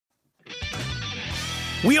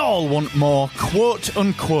We all want more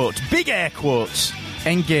quote-unquote, big air quotes,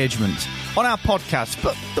 engagement on our podcast,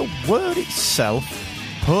 but the word itself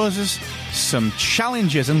poses some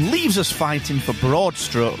challenges and leaves us fighting for broad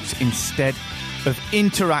strokes instead of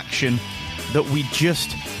interaction that we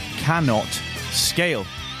just cannot scale.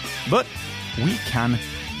 But we can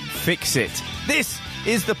fix it. This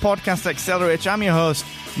is the Podcast Accelerator. I'm your host,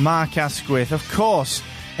 Mark Asquith, of course,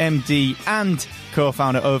 MD and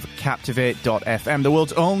co-founder of Captivate.fm, the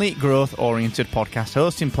world's only growth-oriented podcast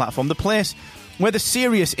hosting platform, the place where the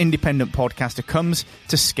serious independent podcaster comes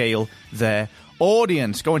to scale their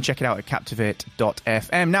audience. Go and check it out at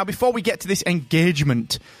Captivate.fm. Now, before we get to this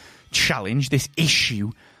engagement challenge, this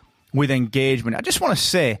issue with engagement, I just want to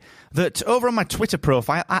say that over on my Twitter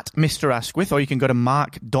profile, at Mr. Asquith, or you can go to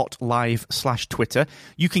mark.live/Twitter,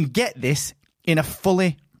 you can get this in a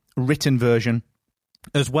fully written version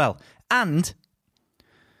as well. And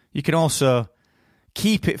you can also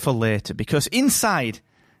keep it for later, because inside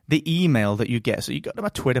the email that you get, so you go to my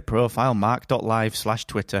Twitter profile,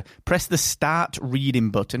 mark.live/Twitter, press the start reading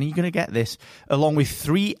button, and you're going to get this along with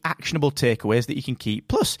 3 actionable takeaways that you can keep,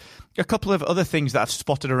 plus a couple of other things that I've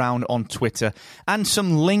spotted around on Twitter, and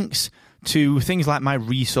some links to things like my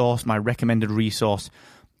resource, my recommended resource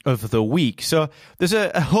of the week. So there's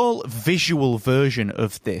a whole visual version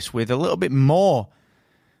of this with a little bit more,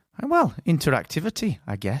 well, interactivity,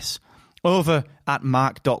 I guess, over at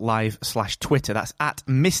mark.live/Twitter. That's at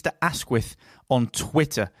Mr. Asquith on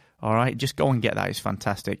Twitter. All right, just go and get that. It's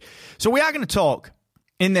fantastic. So we are going to talk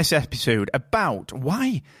in this episode about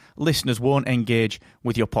why listeners won't engage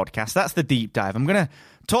with your podcast. That's the deep dive. I'm going to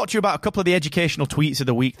talk to you about a couple of the educational tweets of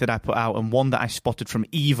the week that I put out, and one that I spotted from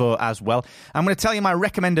Evo as well. I'm going to tell you my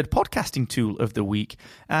recommended podcasting tool of the week,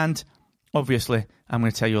 and obviously I'm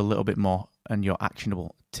going to tell you a little bit more and your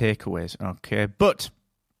actionable takeaways. Okay, but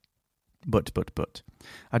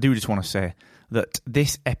I do just want to say that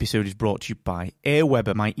this episode is brought to you by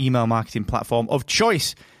Aweber, my email marketing platform of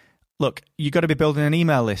choice. Look, you've got to be building an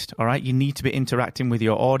email list, all right? You need to be interacting with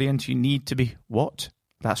your audience. You need to be, what?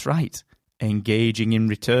 That's right, engaging in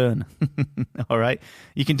return, all right?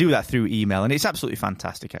 You can do that through email, and it's absolutely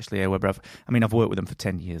fantastic, actually, Aweber. I've worked with them for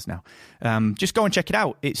 10 years now. Just go and check it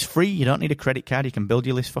out. It's free. You don't need a credit card. You can build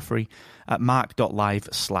your list for free at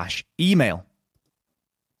mark.live/email.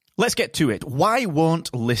 Let's get to it. Why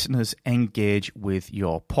won't listeners engage with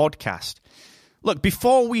your podcast? Look,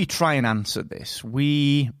 before we try and answer this,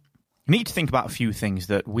 we need to think about a few things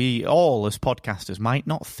that we all as podcasters might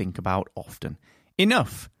not think about often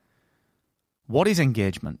enough. What is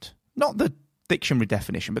engagement? Not the dictionary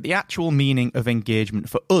definition, but the actual meaning of engagement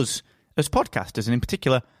for us as podcasters, and in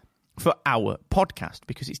particular for our podcast,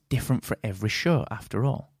 because it's different for every show after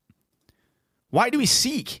all. Why do we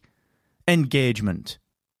seek engagement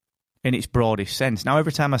in its broadest sense? Now,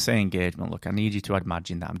 every time I say engagement, look, I need you to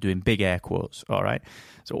imagine that I'm doing big air quotes, all right?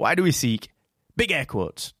 So why do we seek, big air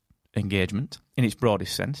quotes, engagement in its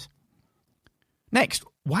broadest sense? Next,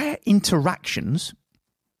 why are interactions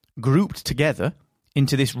grouped together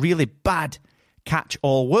into this really bad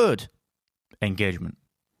catch-all word, engagement?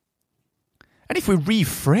 And if we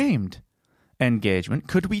reframed engagement,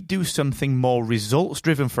 could we do something more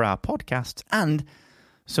results-driven for our podcasts and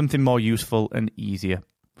something more useful and easier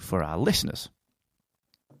for our listeners?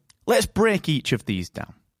 Let's break each of these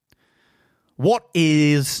down. What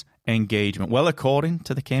is engagement? Well, according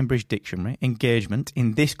to the Cambridge Dictionary, engagement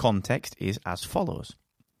in this context is as follows: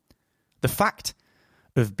 the fact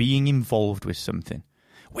of being involved with something,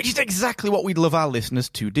 which is exactly what we'd love our listeners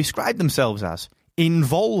to describe themselves as.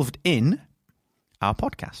 Involved in our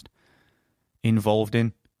podcast, involved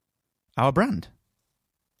in our brand,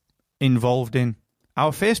 involved in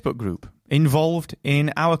our Facebook group, involved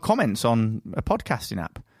in our comments on a podcasting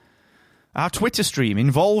app, our Twitter stream,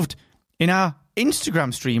 involved in our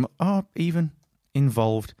Instagram stream, or even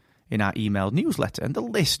involved in our email newsletter. And the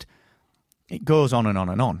list, it goes on and on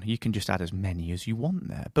and on. You can just add as many as you want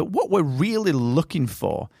there. But what we're really looking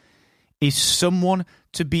for is someone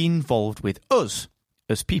to be involved with us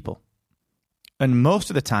as people. And most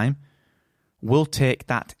of the time, we'll take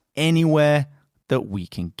that anywhere that we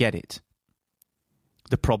can get it.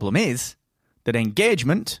 The problem is that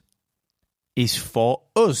engagement is for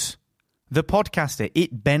us, the podcaster.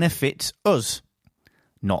 It benefits us,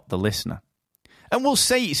 not the listener. And we'll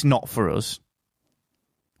say it's not for us.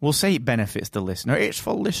 We'll say it benefits the listener. It's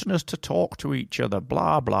for listeners to talk to each other,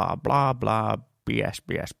 blah, blah, blah, blah, BS,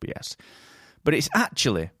 BS, BS. But it's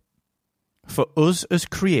actually for us as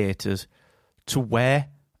creators to wear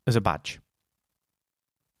as a badge.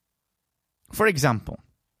 For example,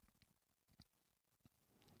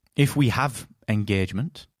 if we have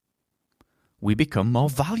engagement, we become more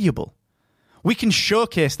valuable. We can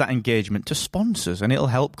showcase that engagement to sponsors and it'll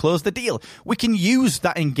help close the deal. We can use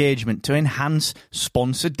that engagement to enhance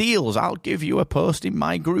sponsor deals. I'll give you a post in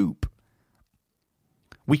my group.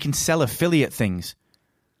 We can sell affiliate things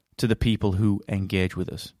to the people who engage with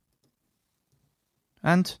us.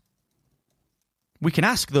 And we can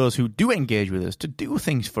ask those who do engage with us to do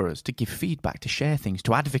things for us, to give feedback, to share things,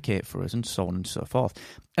 to advocate for us, and so on and so forth.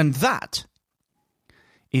 And that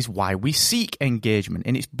is why we seek engagement.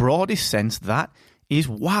 In its broadest sense, that is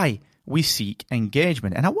why we seek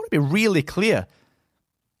engagement. And I want to be really clear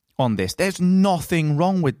on this. There's nothing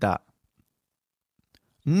wrong with that.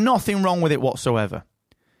 Nothing wrong with it whatsoever.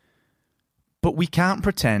 But we can't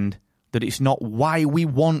pretend that it's not why we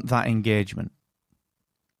want that engagement.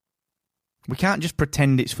 We can't just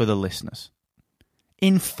pretend it's for the listeners.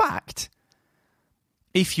 In fact,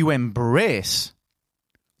 if you embrace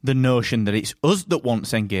the notion that it's us that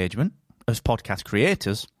wants engagement as podcast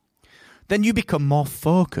creators, then you become more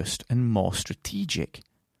focused and more strategic.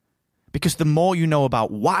 Because the more you know about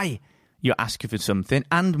why you're asking for something,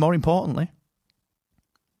 and more importantly,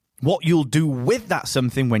 what you'll do with that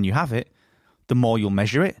something when you have it, the more you'll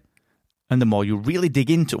measure it, and the more you'll really dig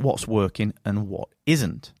into what's working and what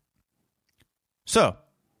isn't. So,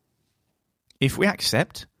 if we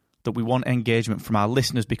accept that we want engagement from our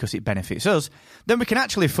listeners because it benefits us, then we can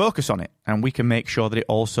actually focus on it and we can make sure that it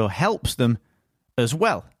also helps them as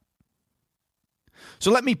well.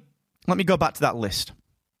 So let me go back to that list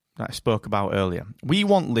that I spoke about earlier. We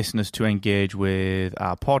want listeners to engage with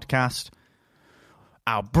our podcast,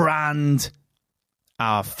 our brand,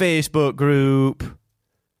 our Facebook group,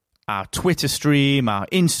 our Twitter stream, our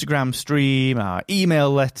Instagram stream, our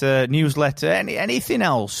email letter, newsletter, anything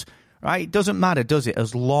else. Right? It doesn't matter, does it?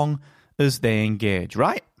 As long as they engage,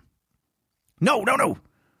 right? No.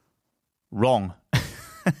 Wrong.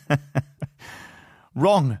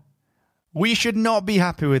 Wrong. We should not be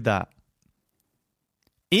happy with that.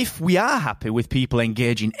 If we are happy with people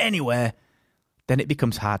engaging anywhere, then it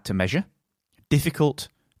becomes hard to measure, difficult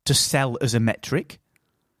to sell as a metric,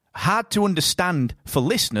 hard to understand for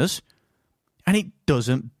listeners, and it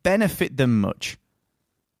doesn't benefit them much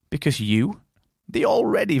because you, the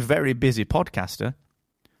already very busy podcaster,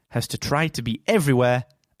 has to try to be everywhere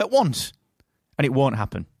at once, and it won't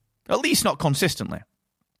happen, at least not consistently.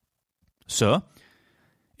 So,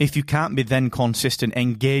 if you can't be then consistent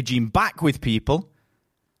engaging back with people,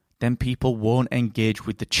 then people won't engage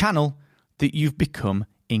with the channel that you've become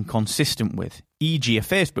inconsistent with. E.g. a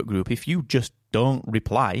Facebook group, if you just don't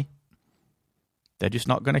reply, they're just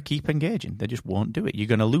not going to keep engaging. They just won't do it. You're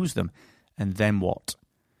going to lose them. And then what?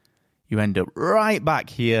 You end up right back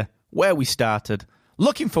here where we started,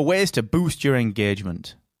 looking for ways to boost your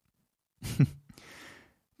engagement.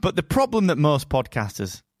 But the problem that most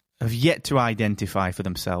podcasters have yet to identify for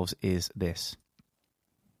themselves is this.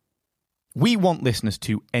 We want listeners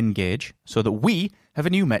to engage so that we have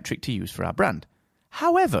a new metric to use for our brand.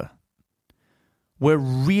 However, we're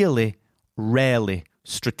really rarely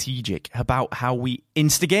strategic about how we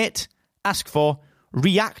instigate, ask for,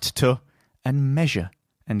 react to, and measure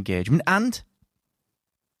engagement. And,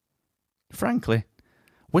 frankly,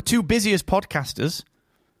 we're too busy as podcasters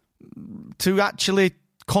to actually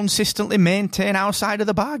consistently maintain our side of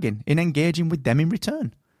the bargain in engaging with them in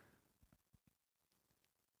return.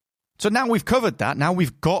 So now we've covered that. Now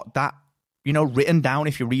we've got that, written down.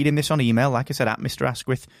 If you're reading this on email, like I said, at Mr.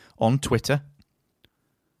 Asquith on Twitter.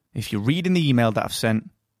 If you're reading the email that I've sent,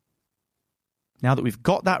 now that we've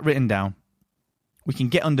got that written down, we can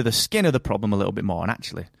get under the skin of the problem a little bit more. And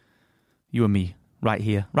actually, you and me, right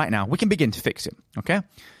here, right now, we can begin to fix it. Okay?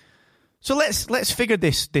 So let's figure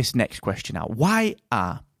this next question out. Why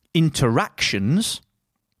are interactions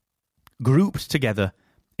grouped together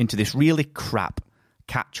into this really crap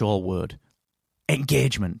catch-all word?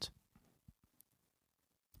 Engagement.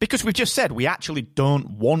 Because we've just said we actually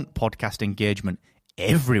don't want podcast engagement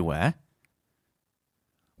everywhere.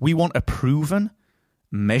 We want a proven,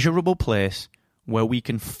 measurable place where we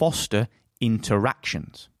can foster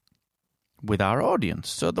interactions with our audience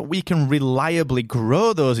so that we can reliably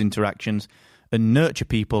grow those interactions and nurture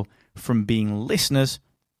people from being listeners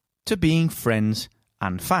to being friends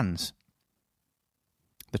and fans.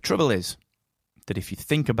 The trouble is that if you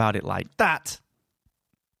think about it like that,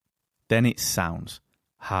 then it sounds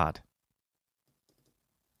hard.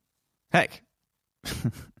 Heck,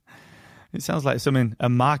 it sounds like something a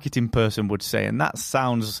marketing person would say, and that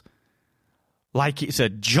sounds like it's a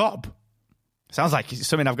job. Sounds like it's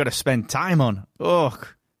something I've got to spend time on. Ugh.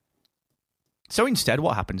 So instead,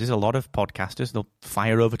 what happens is a lot of podcasters, they'll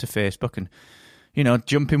fire over to Facebook and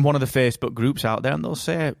jump in one of the Facebook groups out there and they'll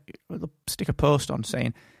stick a post on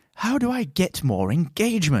saying, how do I get more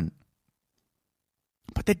engagement?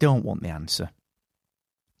 But they don't want the answer.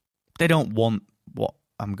 They don't want what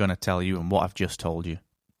I'm going to tell you and what I've just told you.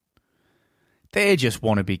 They just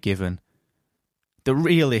want to be given the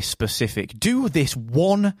really specific, do this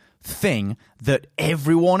one thing that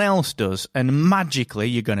everyone else does, and magically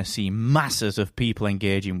you're going to see masses of people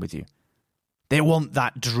engaging with you. They want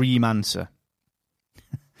that dream answer.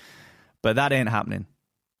 But that ain't happening.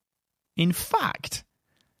 In fact,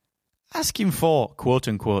 asking for,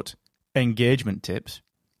 quote-unquote, engagement tips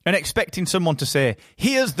and expecting someone to say,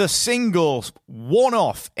 here's the single,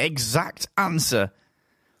 one-off, exact answer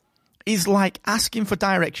is like asking for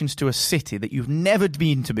directions to a city that you've never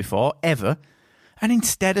been to before, ever, and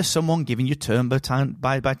instead of someone giving you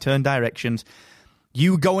turn-by-turn directions,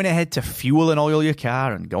 you going ahead to fuel and oil your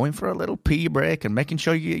car and going for a little pee break and making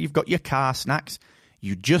sure you've got your car snacks,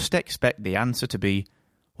 you just expect the answer to be,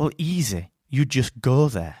 well, easy. You just go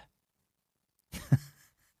there.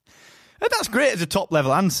 And that's great as a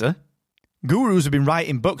top-level answer. Gurus have been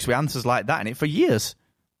writing books with answers like that in it for years.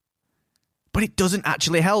 But it doesn't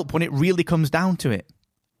actually help when it really comes down to it.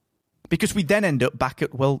 Because we then end up back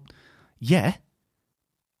at, well, yeah,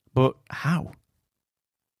 but how?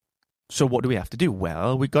 So what do we have to do?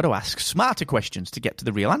 Well, we've got to ask smarter questions to get to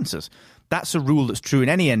the real answers. That's a rule that's true in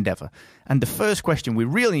any endeavour. And the first question we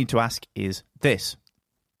really need to ask is this.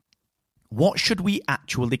 What should we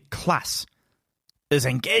actually class as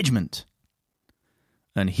engagement?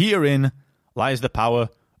 And herein lies the power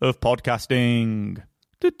of podcasting.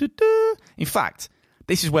 In fact,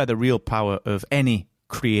 this is where the real power of any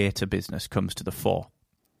creator business comes to the fore.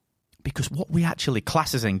 Because what we actually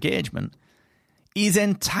class as engagement is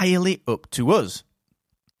entirely up to us.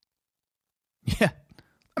 Yeah,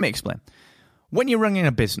 let me explain. When you're running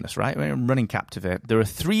a business, right, when you're running Captivate, there are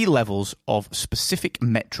 3 levels of specific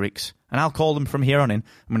metrics, and I'll call them from here on in.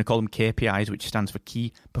 I'm going to call them KPIs, which stands for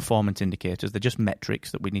Key Performance Indicators. They're just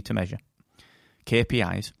metrics that we need to measure.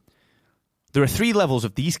 KPIs. There are 3 levels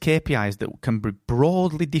of these KPIs that can be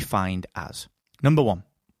broadly defined as, number 1,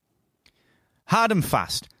 hard and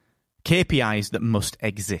fast, KPIs that must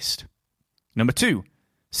exist. Number 2,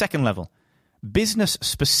 second level,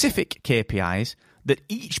 business-specific KPIs that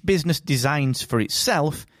each business designs for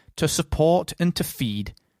itself to support and to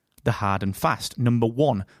feed the hard and fast. Number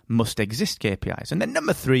 1, must exist KPIs. And then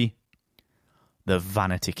number 3, the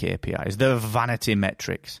vanity KPIs, the vanity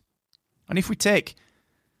metrics. And if we take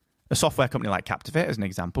a software company like Captivate as an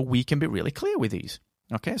example, we can be really clear with these.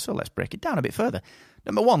 Okay, so let's break it down a bit further.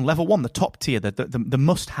 Number 1, level 1, the top tier, the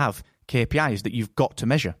must-have KPIs that you've got to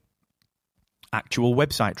measure. Actual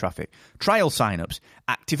website traffic, trial signups,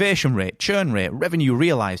 activation rate, churn rate, revenue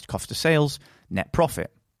realized, cost of sales, net profit,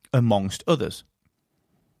 amongst others.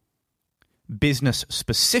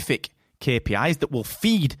 Business-specific KPIs that will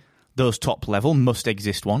feed those top-level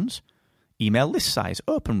must-exist ones. Email list size,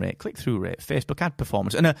 open rate, click-through rate, Facebook ad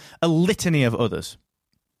performance, and a litany of others.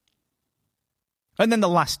 And then the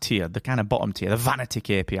last tier, the kind of bottom tier, the vanity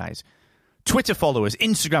KPIs. Twitter followers,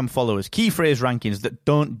 Instagram followers, key phrase rankings that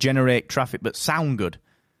don't generate traffic but sound good.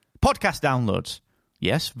 Podcast downloads.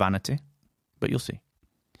 Yes, vanity, but you'll see.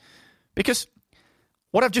 Because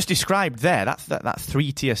what I've just described there, that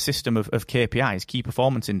 3-tier system of KPIs, key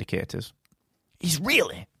performance indicators, is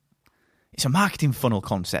really, it's a marketing funnel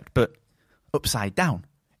concept, but upside down,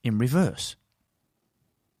 in reverse.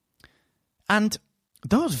 And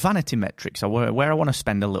those vanity metrics are where I want to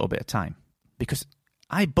spend a little bit of time. Because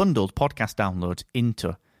I bundled podcast downloads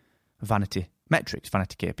into vanity metrics,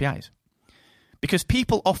 vanity KPIs. Because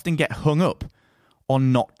people often get hung up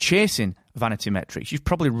on not chasing vanity metrics. You've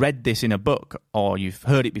probably read this in a book or you've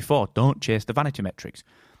heard it before. Don't chase the vanity metrics.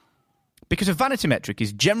 Because a vanity metric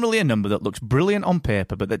is generally a number that looks brilliant on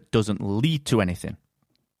paper but that doesn't lead to anything.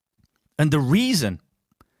 And the reason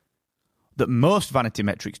that most vanity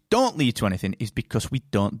metrics don't lead to anything is because we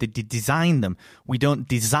don't design them. We don't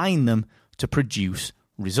design them to produce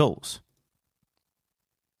results.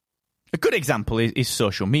 A good example is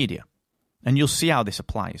social media, and you'll see how this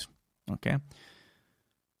applies. Okay.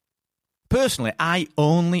 Personally, I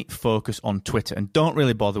only focus on Twitter and don't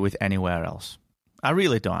really bother with anywhere else. I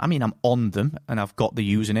really don't. I mean, I'm on them and I've got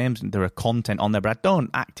the usernames and there are content on there, but I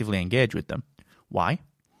don't actively engage with them. Why?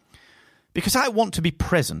 Because I want to be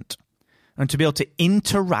present and to be able to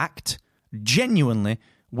interact genuinely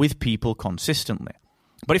with people consistently.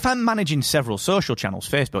 But if I'm managing several social channels,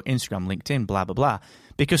 Facebook, Instagram, LinkedIn, blah, blah, blah,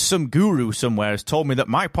 because some guru somewhere has told me that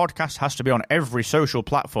my podcast has to be on every social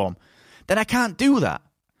platform, then I can't do that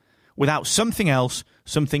without something else,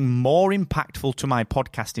 something more impactful to my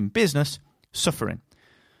podcasting business suffering.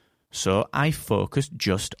 So I focus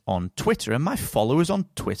just on Twitter, and my followers on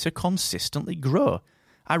Twitter consistently grow.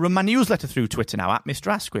 I run my newsletter through Twitter now, at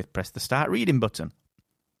Mr. Asquith. Press the start reading button.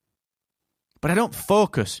 But I don't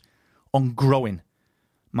focus on growing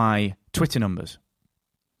my Twitter numbers.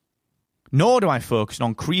 Nor do I focus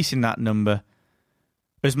on increasing that number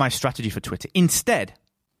as my strategy for Twitter. Instead,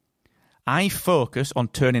 I focus on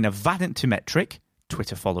turning a vanity metric,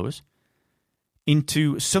 Twitter followers,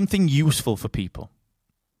 into something useful for people.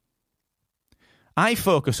 I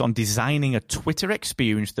focus on designing a Twitter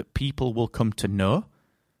experience that people will come to know,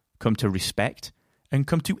 come to respect, and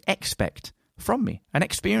come to expect from me. An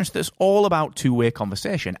experience that's all about two-way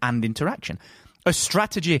conversation and interaction. A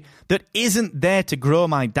strategy that isn't there to grow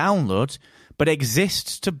my downloads, but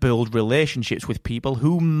exists to build relationships with people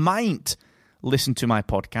who might listen to my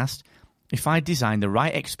podcast if I design the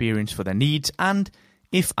right experience for their needs and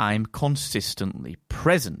if I'm consistently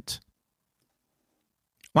present.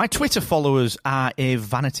 My Twitter followers are a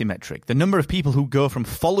vanity metric. The number of people who go from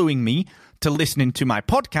following me to listening to my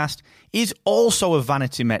podcast is also a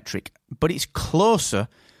vanity metric, but it's closer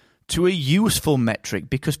to a useful metric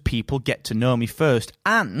because people get to know me first,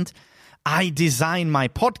 and I design my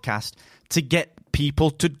podcast to get people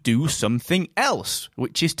to do something else,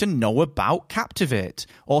 which is to know about Captivate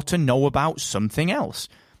or to know about something else.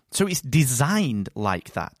 So it's designed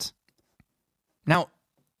like that. Now,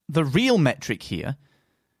 the real metric here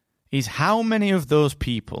is how many of those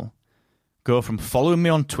people go from following me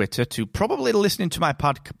on Twitter to probably listening to my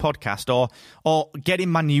podcast or getting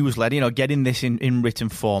my newsletter, getting this in written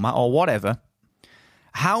format or whatever.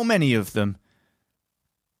 How many of them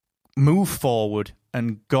move forward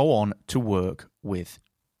and go on to work with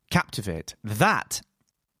Captivate? That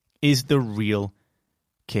is the real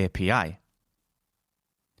KPI.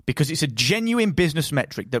 Because it's a genuine business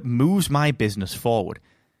metric that moves my business forward.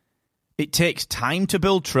 It takes time to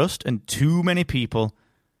build trust, and too many people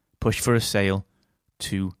push for a sale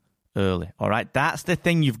too early. All right, that's the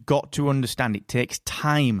thing you've got to understand. It takes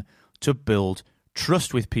time to build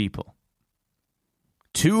trust with people.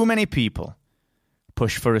 Too many people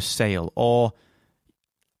push for a sale, or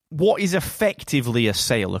what is effectively a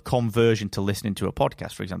sale, a conversion to listening to a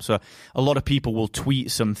podcast, for example. So a lot of people will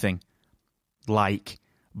tweet something like,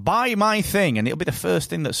 buy my thing, and it'll be the first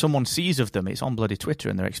thing that someone sees of them. It's on bloody Twitter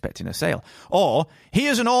and they're expecting a sale. Or,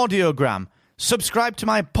 here's an audiogram. Subscribe to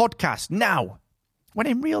my podcast now. When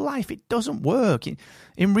in real life, it doesn't work.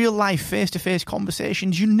 In real life, face-to-face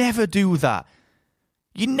conversations, you never do that.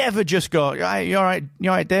 You never just go, you all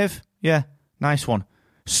right, Dave? Yeah, nice one.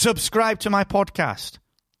 Subscribe to my podcast.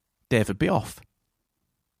 Dave would be off.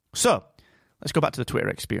 So, let's go back to the Twitter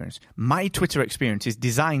experience. My Twitter experience is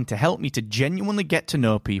designed to help me to genuinely get to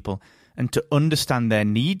know people and to understand their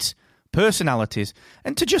needs, personalities,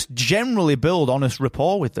 and to just generally build honest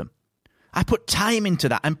rapport with them. I put time into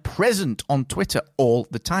that. I'm present on Twitter all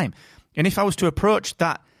the time. And if I was to approach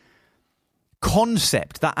that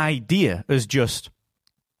concept, that idea as just,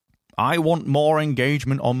 I want more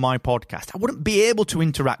engagement on my podcast, I wouldn't be able to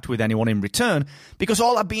interact with anyone in return because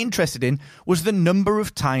all I'd be interested in was the number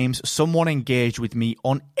of times someone engaged with me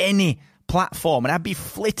on any platform. And I'd be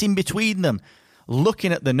flitting between them,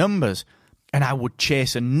 looking at the numbers, and I would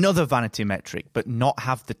chase another vanity metric, but not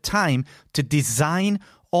have the time to design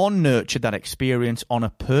or nurture that experience on a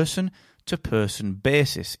person-to-person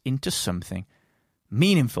basis into something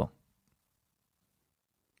meaningful.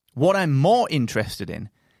 What I'm more interested in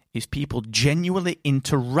is people genuinely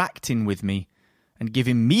interacting with me and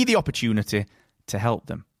giving me the opportunity to help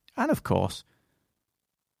them. And, of course,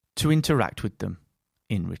 to interact with them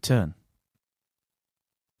in return.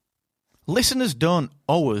 Listeners don't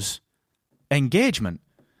owe us engagement.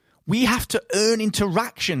 We have to earn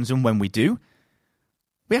interactions, and when we do,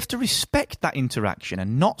 we have to respect that interaction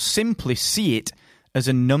and not simply see it as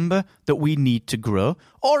a number that we need to grow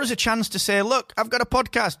or as a chance to say, look, I've got a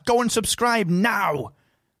podcast, go and subscribe now.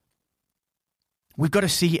 We've got to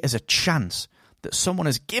see it as a chance that someone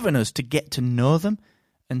has given us to get to know them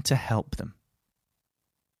and to help them.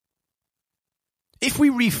 If we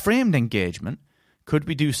reframed engagement, could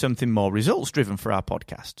we do something more results-driven for our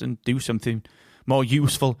podcast and do something more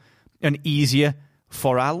useful and easier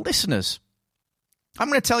for our listeners? I'm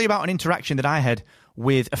going to tell you about an interaction that I had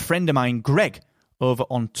with a friend of mine, Greg, over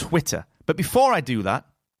on Twitter. But before I do that,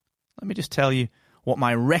 let me just tell you what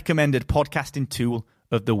my recommended podcasting tool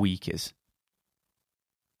of the week is.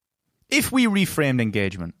 If we reframed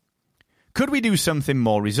engagement, could we do something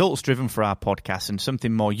more results-driven for our podcast and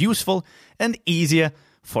something more useful and easier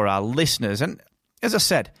for our listeners? And as I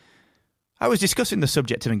said, I was discussing the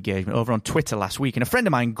subject of engagement over on Twitter last week, and a friend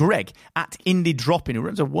of mine, Greg, at Indie Dropping, who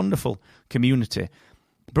runs a wonderful community,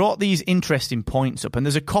 brought these interesting points up. And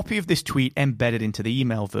there's a copy of this tweet embedded into the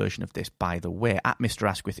email version of this, by the way, at Mr.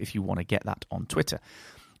 Asquith, if you want to get that on Twitter.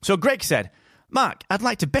 So Greg said, Mark, I'd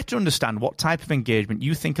like to better understand what type of engagement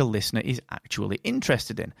you think a listener is actually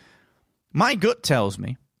interested in. My gut tells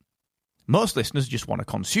me most listeners just want to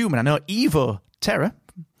consume, and I know Evo Terra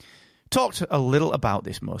talked a little about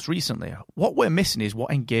this most recently. What we're missing is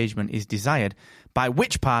what engagement is desired by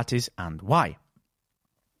which parties and why.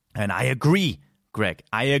 And I agree, Greg.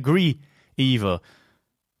 I agree, Evo.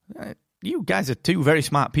 You guys are two very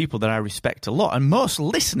smart people that I respect a lot. And most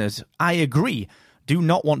listeners, I agree, do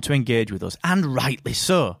not want to engage with us, and rightly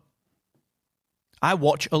so. I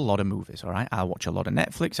watch a lot of movies, all right? I watch a lot of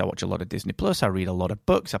Netflix, I watch a lot of Disney+, I read a lot of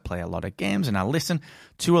books, I play a lot of games, and I listen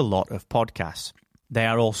to a lot of podcasts. They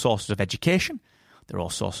are all sources of education, they're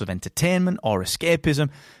all sources of entertainment or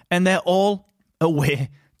escapism, and they're all a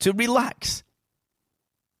way to relax.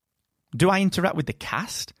 Do I interact with the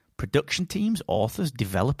cast, production teams, authors,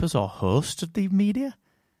 developers, or hosts of the media?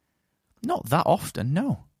 Not that often,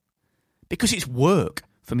 no. Because it's work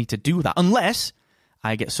for me to do that, unless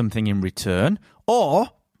I get something in return, or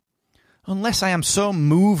unless I am so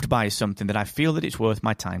moved by something that I feel that it's worth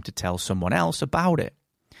my time to tell someone else about it.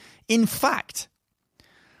 In fact,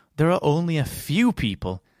 there are only a few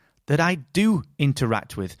people that I do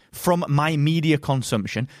interact with from my media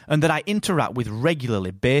consumption and that I interact with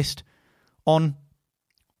regularly based on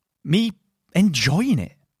me enjoying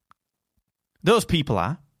it. Those people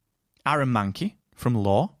are Aaron Mankey from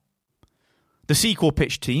Law, the Sequel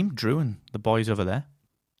Pitch team, Drew and the boys over there,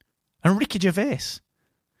 and Ricky Gervais.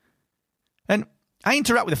 And I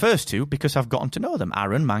interact with the first two because I've gotten to know them.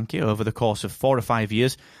 Aaron Mankey, over the course of 4 or 5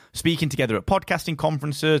 years, speaking together at podcasting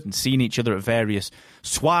conferences and seeing each other at various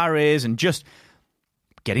soirees and just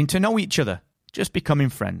getting to know each other, just becoming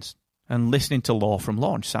friends and listening to Law from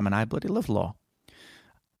Launch. Sam and I bloody love Law.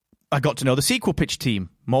 I got to know the Sequel Pitch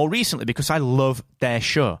team more recently because I love their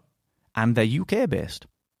show and they're UK-based.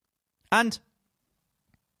 And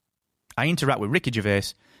I interact with Ricky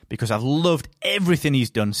Gervais because I've loved everything he's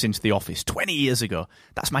done since The Office 20 years ago.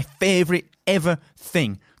 That's my favourite ever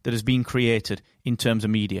thing that has been created in terms of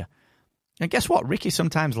media. And guess what? Ricky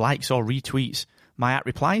sometimes likes or retweets my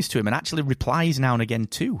 @replies to him and actually replies now and again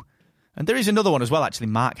too. And there is another one as well, actually,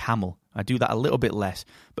 Mark Hamill. I do that a little bit less.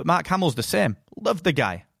 But Mark Hamill's the same. Love the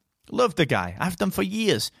guy. Love the guy. I've done for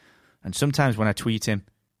years. And sometimes when I tweet him,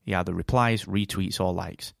 he either replies, retweets, or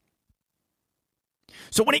likes.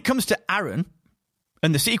 So when it comes to Aaron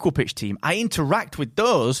and the Sequel Pitch team, I interact with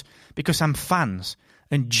those because I'm fans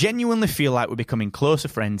and genuinely feel like we're becoming closer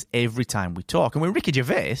friends every time we talk. And with Ricky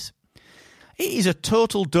Gervais, it is a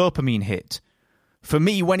total dopamine hit for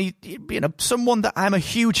me when someone that I'm a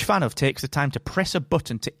huge fan of takes the time to press a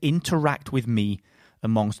button to interact with me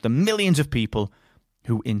amongst the millions of people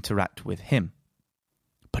who interact with him.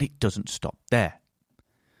 But it doesn't stop there.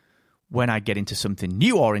 When I get into something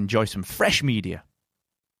new or enjoy some fresh media,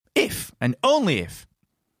 if and only if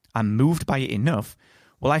I'm moved by it enough,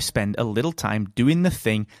 will I spend a little time doing the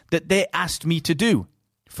thing that they asked me to do.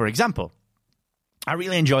 For example, I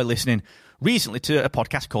really enjoy listening recently to a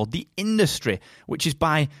podcast called The Industry, which is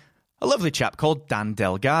by a lovely chap called Dan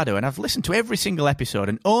Delgado, and I've listened to every single episode,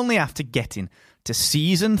 and only after getting to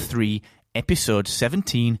Season 3, Episode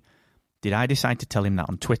 17, did I decide to tell him that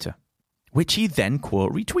on Twitter, which he then,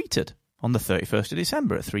 quote, retweeted on the 31st of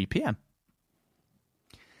December at 3 p.m.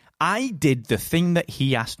 I did the thing that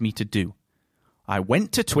he asked me to do. I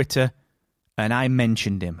went to Twitter and I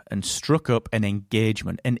mentioned him and struck up an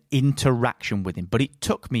engagement, an interaction with him. But it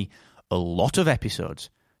took me a lot of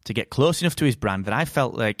episodes to get close enough to his brand that I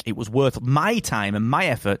felt like it was worth my time and my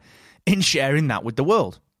effort in sharing that with the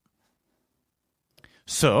world.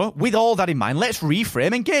 So, with all that in mind, let's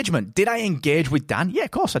reframe engagement. Did I engage with Dan? Yeah,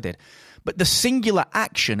 of course I did. But the singular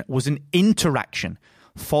action was an interaction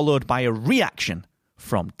followed by a reaction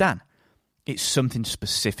from Dan. It's something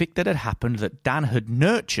specific that had happened that Dan had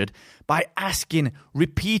nurtured by asking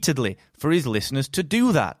repeatedly for his listeners to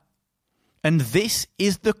do that. And this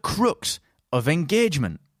is the crux of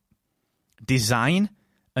engagement. Design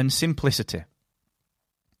and simplicity.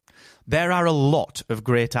 There are a lot of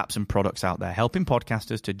great apps and products out there helping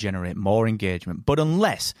podcasters to generate more engagement, but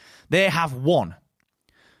unless they have 1,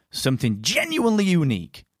 something genuinely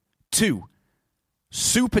unique, 2,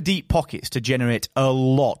 super deep pockets to generate a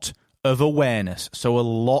lot of awareness, so a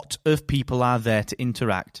lot of people are there to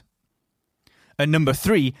interact, and number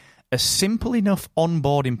 3, a simple enough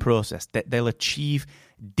onboarding process that they'll achieve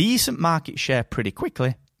decent market share pretty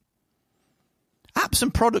quickly, Apps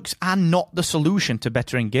and products are not the solution to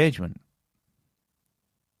better engagement.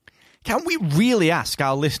 Can we really ask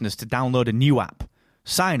our listeners to download a new app,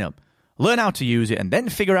 sign up, learn how to use it, and then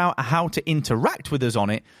figure out how to interact with us on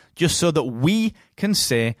it just so that we can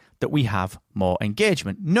say that we have more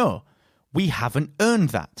engagement? No, we haven't earned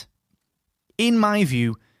that. In my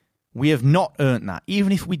view, we have not earned that,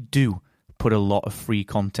 even if we do put a lot of free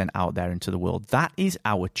content out there into the world. That is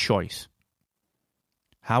our choice.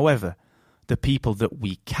 However, the people that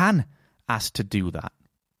we can ask to do that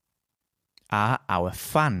are our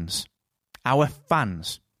fans. Our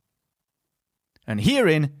fans. And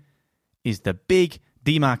herein is the big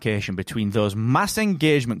demarcation between those mass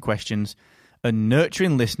engagement questions and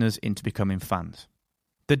nurturing listeners into becoming fans.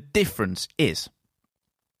 The difference is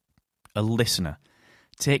a listener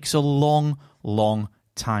takes a long, long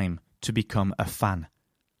time to become a fan.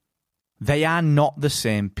 They are not the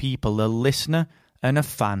same people. A listener and a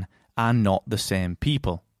fan are not the same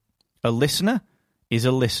people. A listener is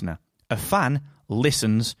a listener. A fan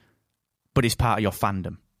listens, but is part of your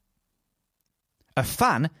fandom. A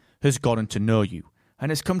fan has gotten to know you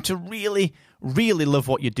and has come to really, really love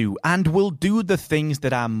what you do and will do the things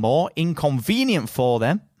that are more inconvenient for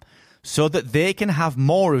them so that they can have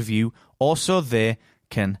more of you or so they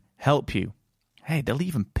can help you. Hey, they'll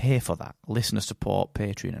even pay for that. Listener support,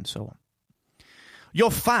 Patreon, and so on.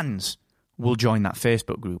 Your fans will join that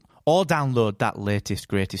Facebook group or download that latest,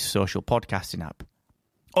 greatest social podcasting app.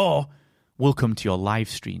 Or will come to your live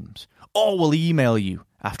streams. Or will email you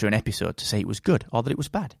after an episode to say it was good or that it was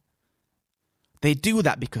bad. They do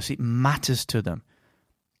that because it matters to them.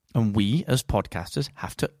 And we, as podcasters,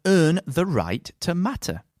 have to earn the right to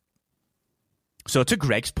matter. So to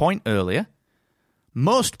Greg's point earlier,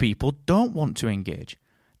 most people don't want to engage.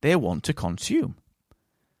 They want to consume.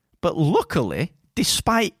 But luckily,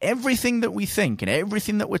 despite everything that we think and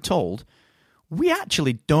everything that we're told, we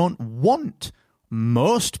actually don't want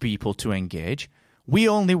most people to engage. We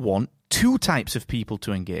only want two types of people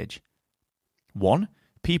to engage. One,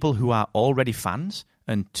 people who are already fans,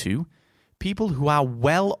 and two, people who are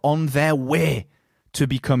well on their way to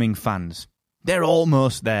becoming fans. They're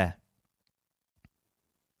almost there.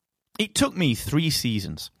 It took me 3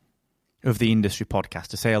 seasons of the industry podcast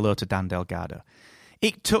to say hello to Dan Delgado.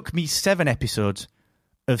 It took me 7 episodes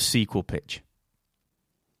of Sequel Pitch.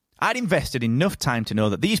 I'd invested enough time to know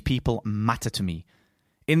that these people matter to me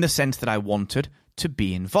in the sense that I wanted to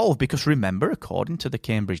be involved. Because remember, according to the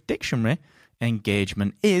Cambridge Dictionary,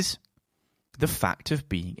 engagement is the fact of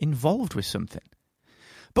being involved with something.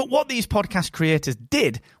 But what these podcast creators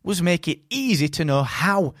did was make it easy to know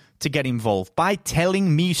how to get involved by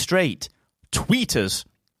telling me straight. Tweet us.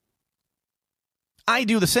 I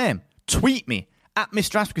do the same. Tweet me at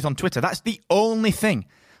Mr. Asquith on Twitter. That's the only thing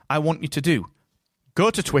I want you to do. Go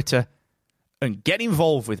to Twitter and get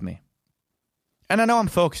involved with me. And I know I'm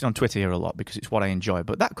focusing on Twitter here a lot because it's what I enjoy,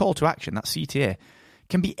 but that call to action, that CTA,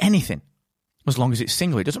 can be anything as long as it's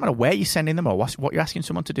singular. It doesn't matter where you're sending them or what you're asking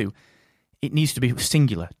someone to do. It needs to be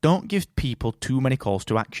singular. Don't give people too many calls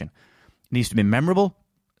to action. It needs to be memorable,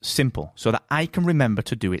 simple, so that I can remember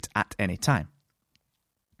to do it at any time.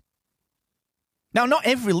 Now, not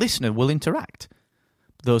every listener will interact.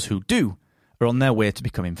 Those who do are on their way to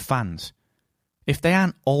becoming fans, if they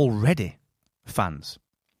aren't already fans.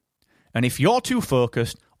 And if you're too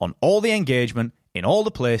focused on all the engagement in all the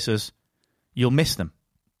places, you'll miss them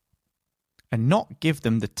and not give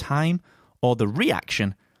them the time or the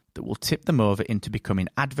reaction that will tip them over into becoming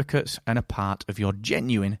advocates and a part of your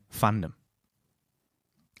genuine fandom.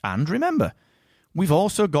 And remember, we've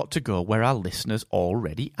also got to go where our listeners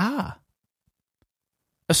already are.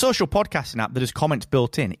 A social podcasting app that has comments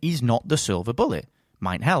built in is not the silver bullet.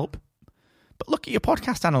 Might help, but look at your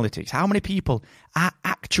podcast analytics. How many people are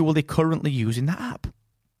actually currently using that app?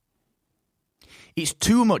 It's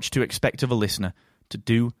too much to expect of a listener to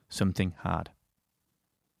do something hard.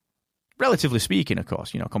 Relatively speaking, of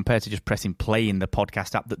course, compared to just pressing play in the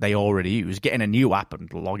podcast app that they already use, getting a new app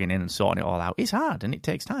and logging in and sorting it all out is hard and it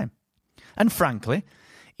takes time. And frankly,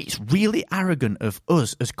 it's really arrogant of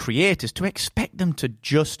us as creators to expect them to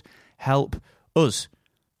just help us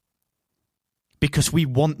because we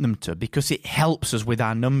want them to, because it helps us with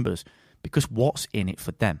our numbers, because what's in it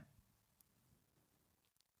for them?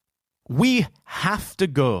 We have to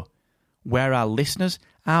go where our listeners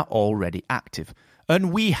are already active.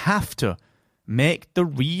 And we have to make the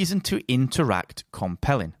reason to interact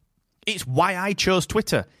compelling. It's why I chose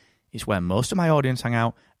Twitter. It's where most of my audience hang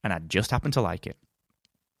out, and I just happen to like it.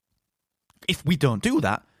 If we don't do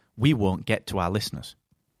that, we won't get to our listeners.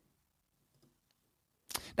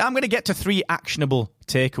 Now I'm going to get to 3 actionable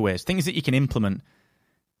takeaways, things that you can implement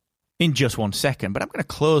in just 1 second, but I'm going to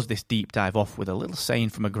close this deep dive off with a little saying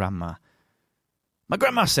from a grandma. My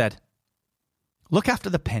grandma said, look after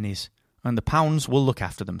the pennies and the pounds will look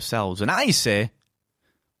after themselves. And I say,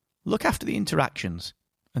 look after the interactions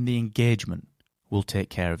and the engagement will take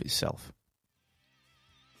care of itself.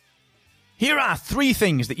 Here are 3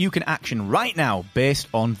 things that you can action right now based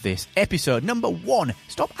on this episode. Number 1,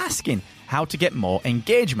 stop asking how to get more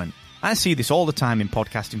engagement. I see this all the time in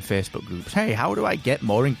podcasting Facebook groups. Hey, how do I get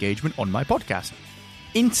more engagement on my podcast?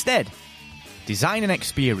 Instead, design an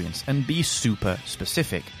experience and be super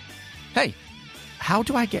specific. Hey, how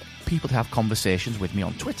do I get people to have conversations with me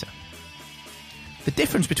on Twitter? The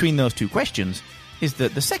difference between those 2 questions is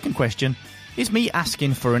that the second question is me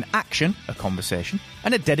asking for an action, a conversation,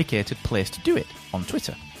 and a dedicated place to do it on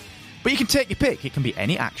Twitter. But you can take your pick. It can be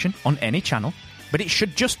any action on any channel, but it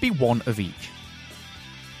should just be one of each.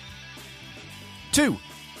 2,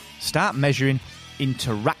 start measuring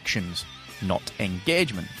interactions, not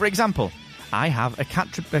engagement. For example, I have a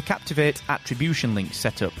Captivate attribution link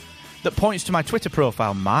set up that points to my Twitter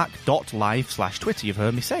profile, mark.live/Twitter. You've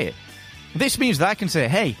heard me say it. This means that I can say,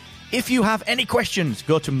 hey, if you have any questions,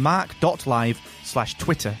 go to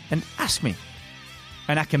mark.live/Twitter and ask me.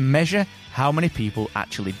 And I can measure how many people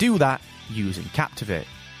actually do that using Captivate.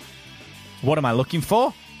 What am I looking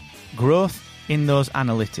for? Growth in those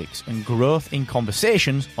analytics and growth in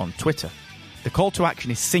conversations on Twitter. The call to action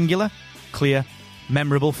is singular, clear,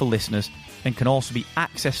 memorable for listeners, and can also be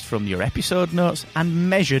accessed from your episode notes and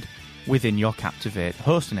measured within your Captivate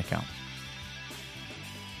hosting account.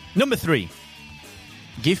 Number 3,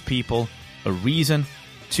 give people a reason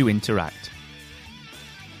to interact.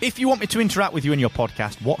 If you want me to interact with you in your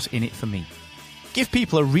podcast, what's in it for me? Give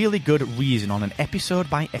people a really good reason on an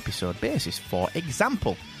episode-by-episode basis. For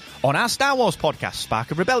example, on our Star Wars podcast,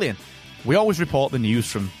 Spark of Rebellion, we always report the news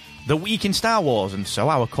from the week in Star Wars, and so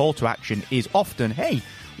our call to action is often, hey,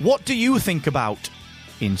 what do you think about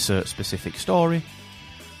insert specific story?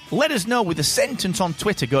 Let us know with a sentence on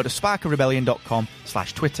Twitter. Go to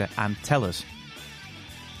sparkofrebellion.com/Twitter and tell us.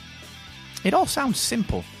 It all sounds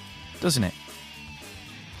simple, doesn't it?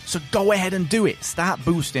 So go ahead and do it. Start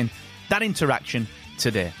boosting that interaction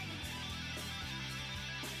today.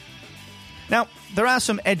 Now, there are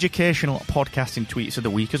some educational podcasting tweets of the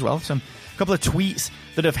week as well. A couple of tweets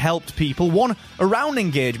that have helped people. One around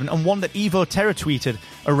engagement and one that Evo Terra tweeted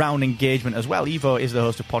around engagement as well. Evo is the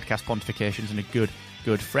host of Podcast Pontifications and a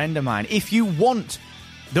good friend of mine. If you want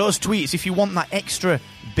those tweets, if you want that extra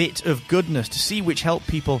bit of goodness to see which help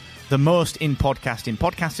people the most in podcasting,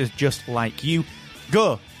 podcasters just like you,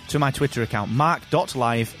 go to my Twitter account,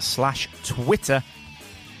 mark.live/Twitter,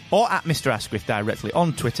 or at Mr. Asquith directly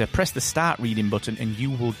on Twitter. Press the start reading button and you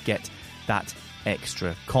will get that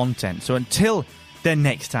extra content. So until the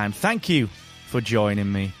next time, thank you for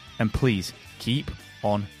joining me, and please keep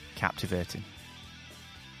on captivating.